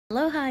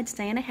Aloha, it's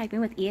Diana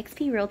Hagman with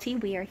eXp Realty.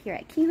 We are here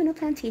at Kiahuna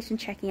Plantation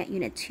checking out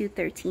unit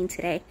 213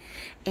 today.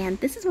 And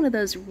this is one of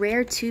those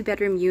rare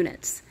 2-bedroom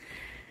units.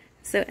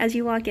 So as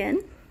you walk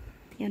in,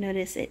 you'll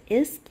notice it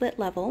is split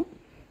level.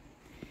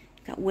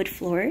 Got wood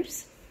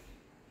floors.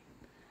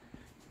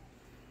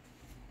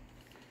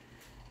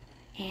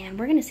 And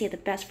we're gonna save the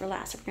best for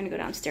last, so we're gonna go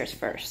downstairs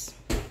first.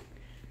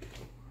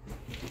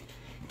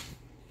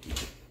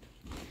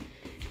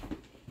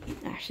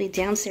 Actually,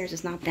 downstairs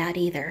is not bad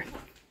either.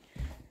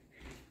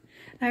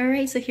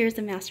 Alright, so here's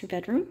the master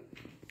bedroom.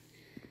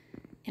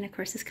 And of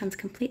course this comes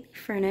completely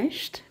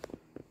furnished.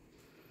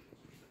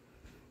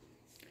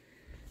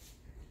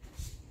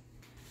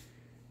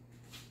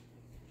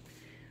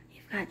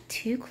 You've got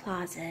 2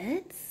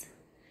 closets,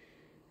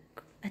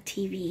 a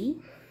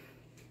TV,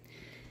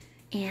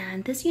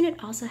 and this unit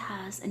also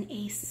has an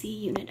AC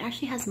unit. It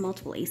actually has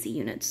multiple AC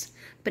units,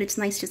 but it's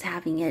nice just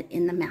having it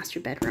in the master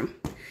bedroom.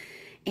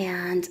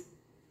 And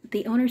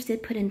the owners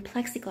did put in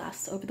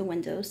plexiglass over the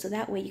windows, so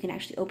that way you can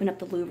actually open up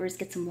the louvers,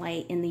 get some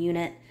light in the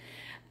unit,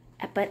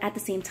 but at the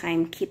same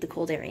time keep the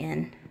cold air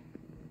in.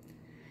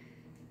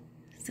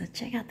 So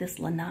check out this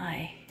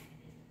lanai.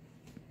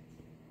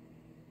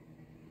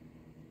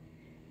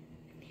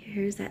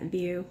 Here's that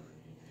view.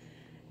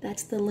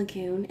 That's the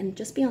lagoon, and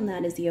just beyond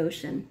that is the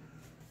ocean.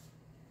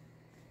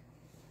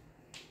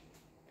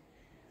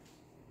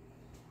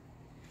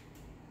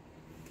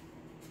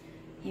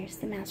 Here's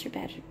the master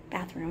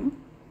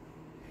bathroom.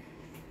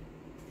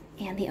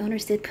 And the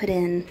owners did put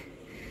in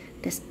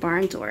this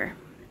barn door.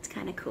 It's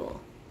kind of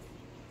cool.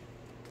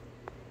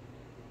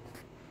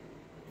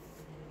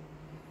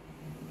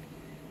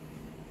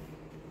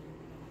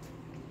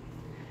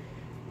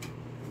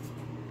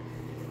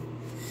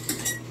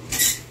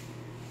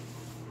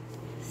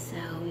 So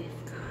we've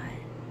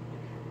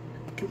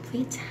got a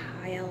complete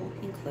tile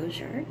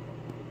enclosure.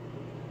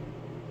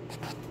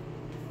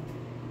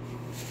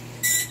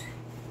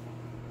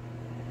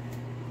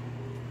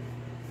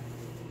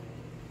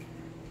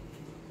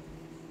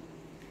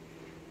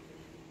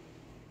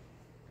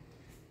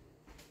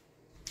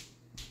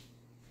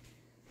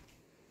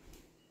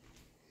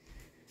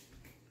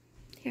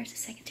 Here's the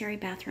secondary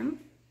bathroom.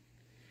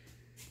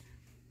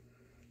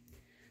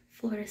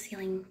 Floor to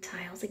ceiling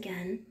tiles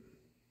again.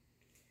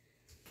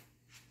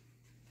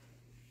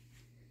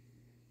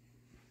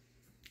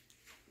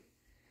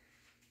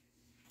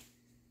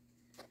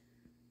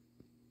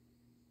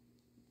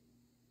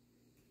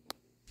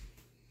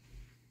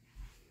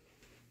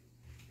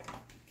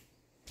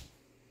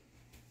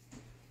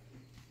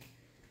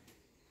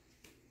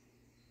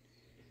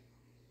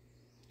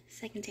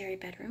 Secondary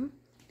bedroom.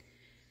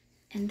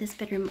 And this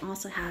bedroom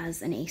also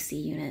has an AC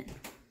unit.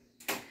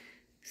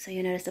 So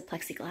you notice the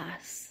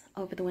plexiglass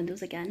over the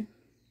windows again.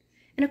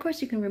 And of course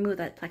you can remove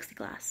that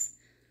plexiglass.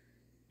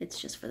 It's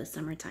just for the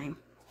summertime.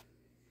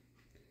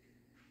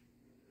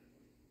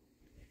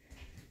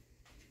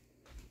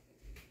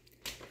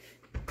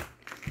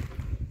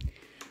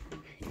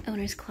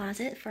 Owner's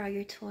closet for all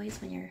your toys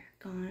when you're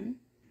gone.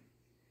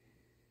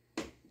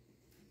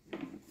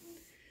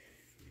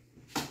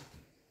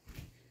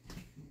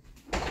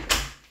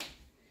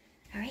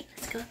 Alright,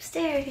 let's go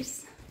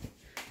upstairs.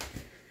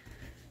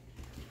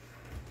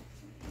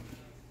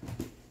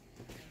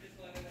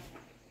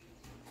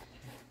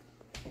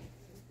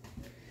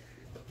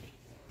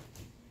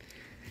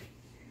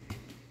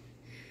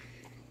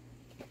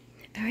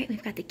 Alright,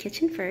 we've got the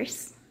kitchen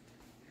first.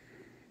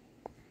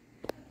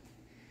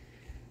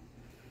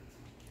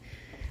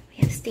 We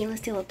have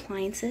stainless steel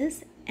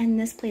appliances, and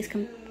this place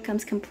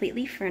comes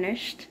completely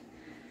furnished.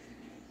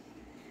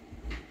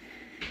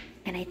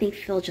 And I think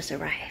Phil just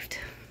arrived.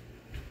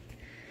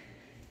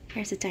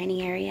 Here's the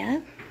dining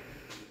area.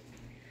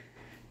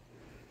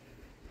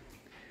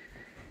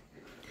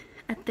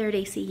 A 3rd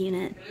AC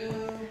unit.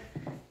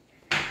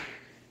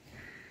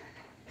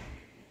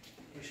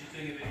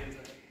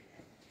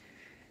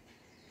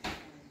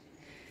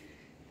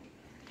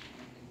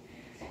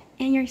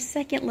 And your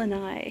second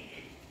lanai.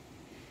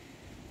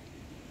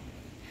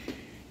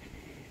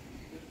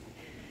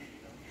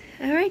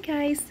 Alright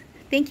guys,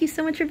 thank you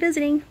so much for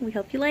visiting. We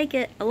hope you like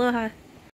it. Aloha.